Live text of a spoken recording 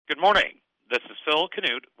Good morning. This is Phil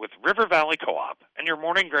Canute with River Valley Co-op and your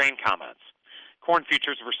morning grain comments. Corn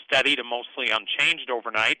futures were steady to mostly unchanged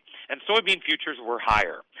overnight, and soybean futures were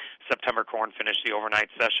higher. September corn finished the overnight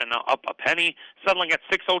session up a penny, settling at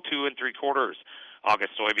 6.02 3/4.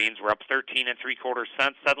 August soybeans were up 13 3/4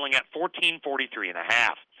 cents, settling at 14.43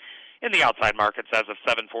 1/2. In the outside markets as of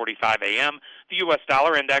 7:45 a.m., the U.S.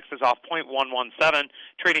 dollar index is off 0.117,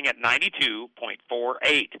 trading at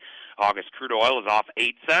 92.48. August crude oil is off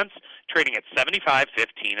 8 cents, trading at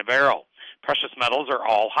 75.15 a barrel. Precious metals are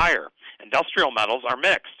all higher. Industrial metals are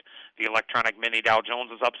mixed. The electronic mini Dow Jones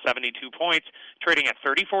is up 72 points, trading at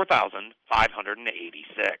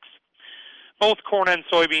 34,586. Both corn and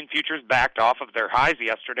soybean futures backed off of their highs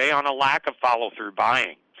yesterday on a lack of follow-through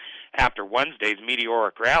buying. After Wednesday's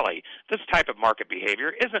meteoric rally, this type of market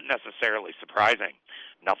behavior isn't necessarily surprising.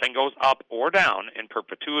 Nothing goes up or down in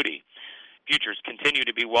perpetuity. Futures continue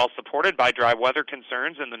to be well supported by dry weather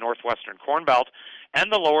concerns in the northwestern Corn Belt and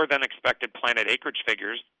the lower-than-expected planted acreage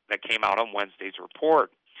figures that came out on Wednesday's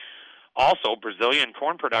report. Also, Brazilian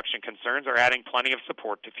corn production concerns are adding plenty of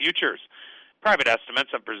support to futures. Private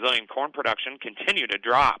estimates of Brazilian corn production continue to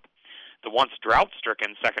drop. The once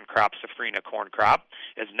drought-stricken second crop safrinha corn crop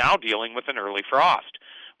is now dealing with an early frost.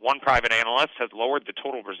 One private analyst has lowered the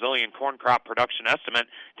total Brazilian corn crop production estimate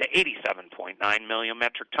to 87.9 million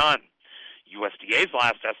metric ton. USDA's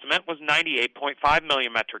last estimate was 98.5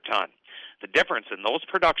 million metric ton. The difference in those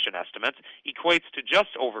production estimates equates to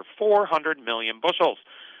just over 400 million bushels.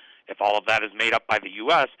 If all of that is made up by the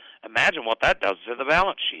U.S., imagine what that does to the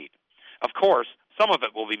balance sheet. Of course, some of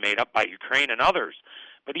it will be made up by Ukraine and others.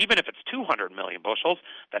 But even if it's 200 million bushels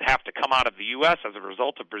that have to come out of the U.S. as a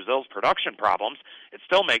result of Brazil's production problems, it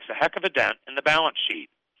still makes a heck of a dent in the balance sheet.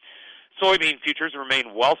 Soybean futures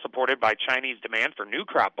remain well supported by Chinese demand for new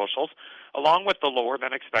crop bushels, along with the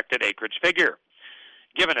lower-than-expected acreage figure.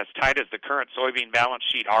 Given as tight as the current soybean balance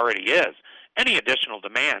sheet already is, any additional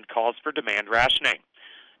demand calls for demand rationing.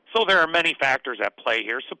 So there are many factors at play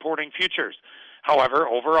here supporting futures. However,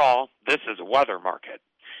 overall, this is a weather market.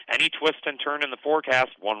 Any twist and turn in the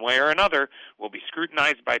forecast, one way or another, will be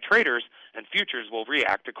scrutinized by traders, and futures will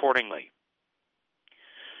react accordingly.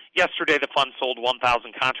 Yesterday, the fund sold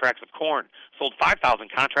 1,000 contracts of corn, sold 5,000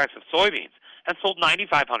 contracts of soybeans, and sold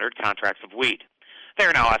 9,500 contracts of wheat. They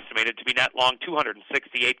are now estimated to be net long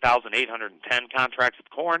 268,810 contracts of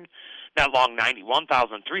corn, net long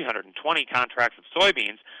 91,320 contracts of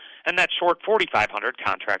soybeans, and net short 4,500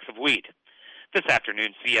 contracts of wheat. This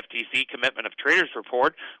afternoon's CFTC Commitment of Traders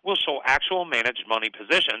report will show actual managed money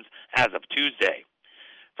positions as of Tuesday.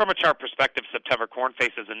 From a chart perspective, September corn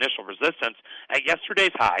faces initial resistance at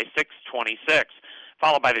yesterday's high, 626,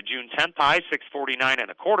 followed by the June 10th high, 649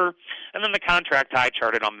 1/4, and then the contract high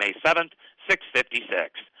charted on May 7th,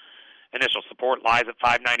 656. Initial support lies at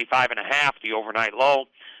 595 1/2, the overnight low,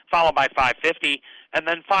 followed by 550, and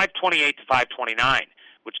then 528 to 529.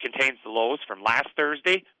 Which contains the lows from last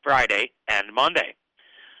Thursday, Friday, and Monday.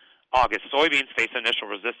 August soybeans face initial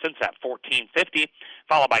resistance at 14.50,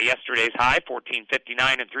 followed by yesterday's high,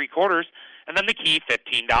 14.59 3/4, and then the key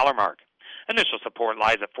 $15 mark. Initial support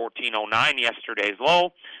lies at 14.09, yesterday's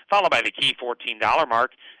low, followed by the key $14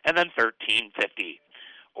 mark, and then 13.50.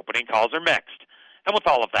 Opening calls are mixed. And with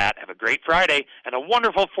all of that, have a great Friday and a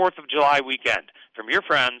wonderful 4th of July weekend from your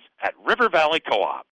friends at River Valley Co-op.